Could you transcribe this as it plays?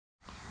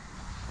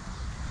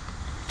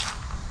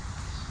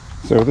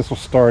So this was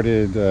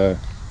started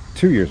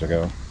 2 years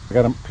ago. I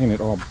got it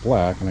painted all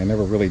black and I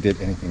never really did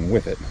anything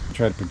with it. I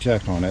tried to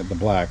project on it. The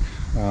black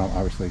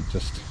obviously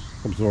just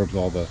absorbs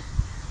all the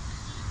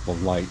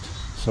light.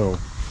 So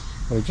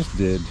what I just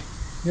did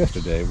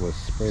yesterday was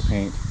spray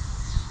paint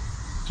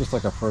just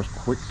like a first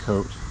quick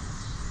coat.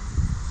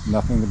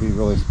 Nothing to be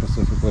really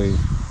specifically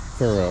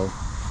thorough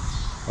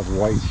of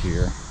white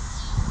here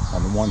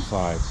on the one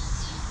side.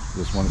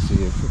 Just want to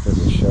see if it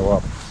will show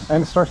up.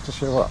 And it starts to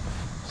show up.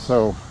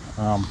 So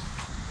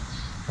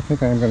I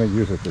think I am going to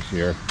use it this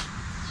year.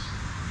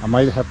 I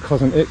might have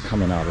Cousin It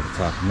coming out at the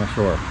top, I'm not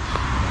sure.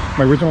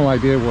 My original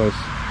idea was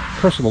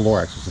Curse of the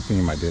Lorax was the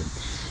theme I did.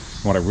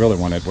 What I really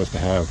wanted was to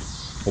have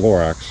the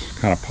Lorax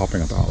kind of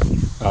popping up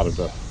out of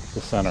the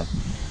center,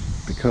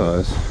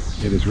 because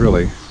it is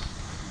really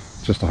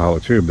just a hollow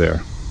tube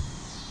there.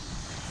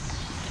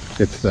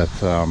 It's that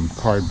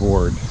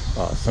cardboard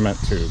cement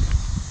tube,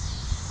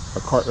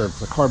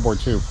 the cardboard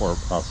tube for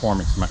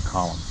forming cement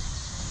columns.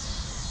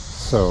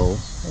 So,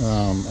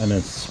 and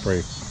it's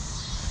spray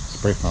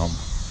foam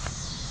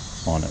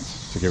on it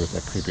to give it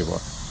that creepy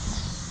look.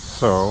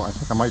 So I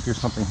think I might do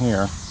something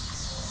here.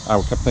 I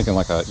kept thinking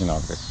like a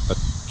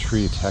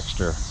tree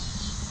texture,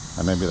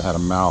 and maybe it had a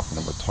mouth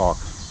and it would talk.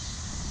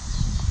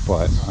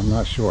 But I'm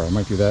not sure. I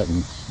might do that,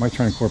 and might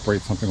try and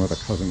incorporate something with a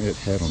Cousin It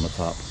head on the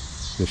top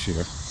this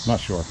year. Not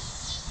sure.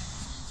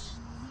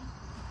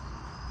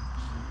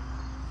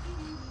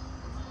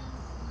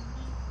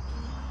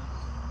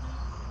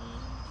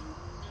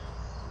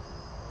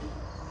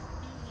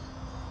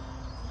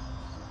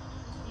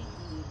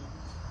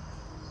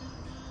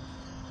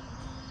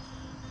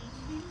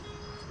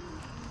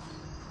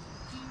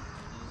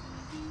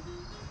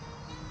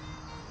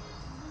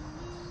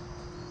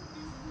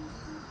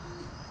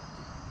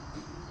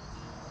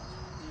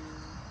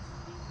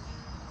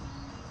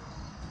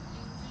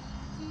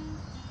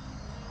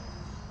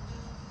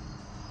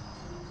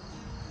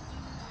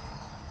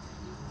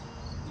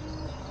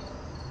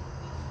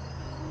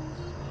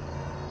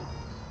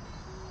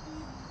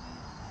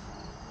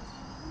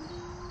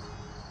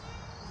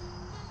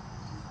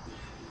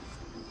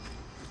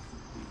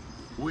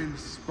 When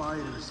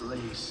spiders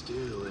lay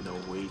still and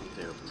await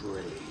their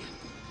prey,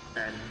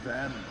 and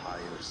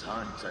vampires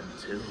hunt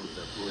until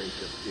the break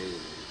of day,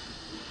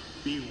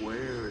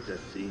 beware the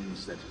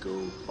things that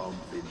go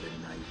bump in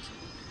the night.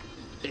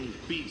 A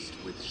beast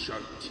with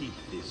sharp teeth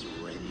is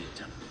ready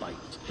to bite.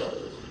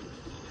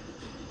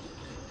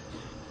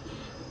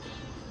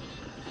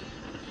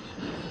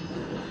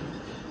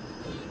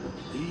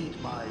 Heed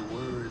my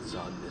words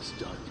on this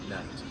dark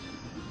night,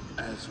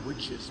 as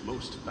witches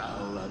most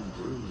foul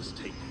unbruised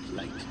take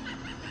flight.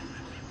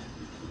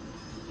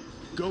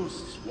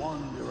 Ghosts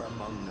wander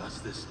among us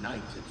this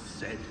night, it's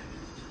said,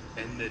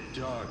 and the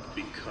dark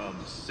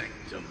becomes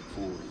sanctum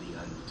for the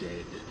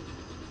undead.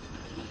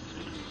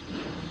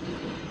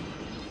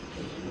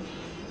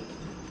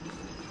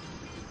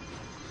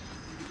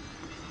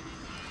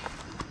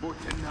 For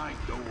tonight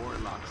the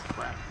warlocks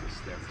practice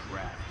their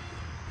craft,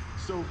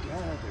 so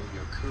gather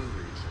your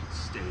courage and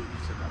stay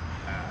to the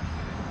path.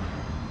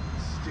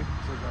 Stick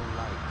to the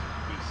light,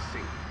 be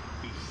safe,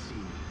 be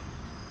seen,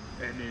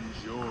 and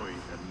enjoy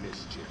the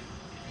mischief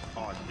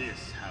on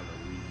this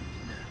Halloween.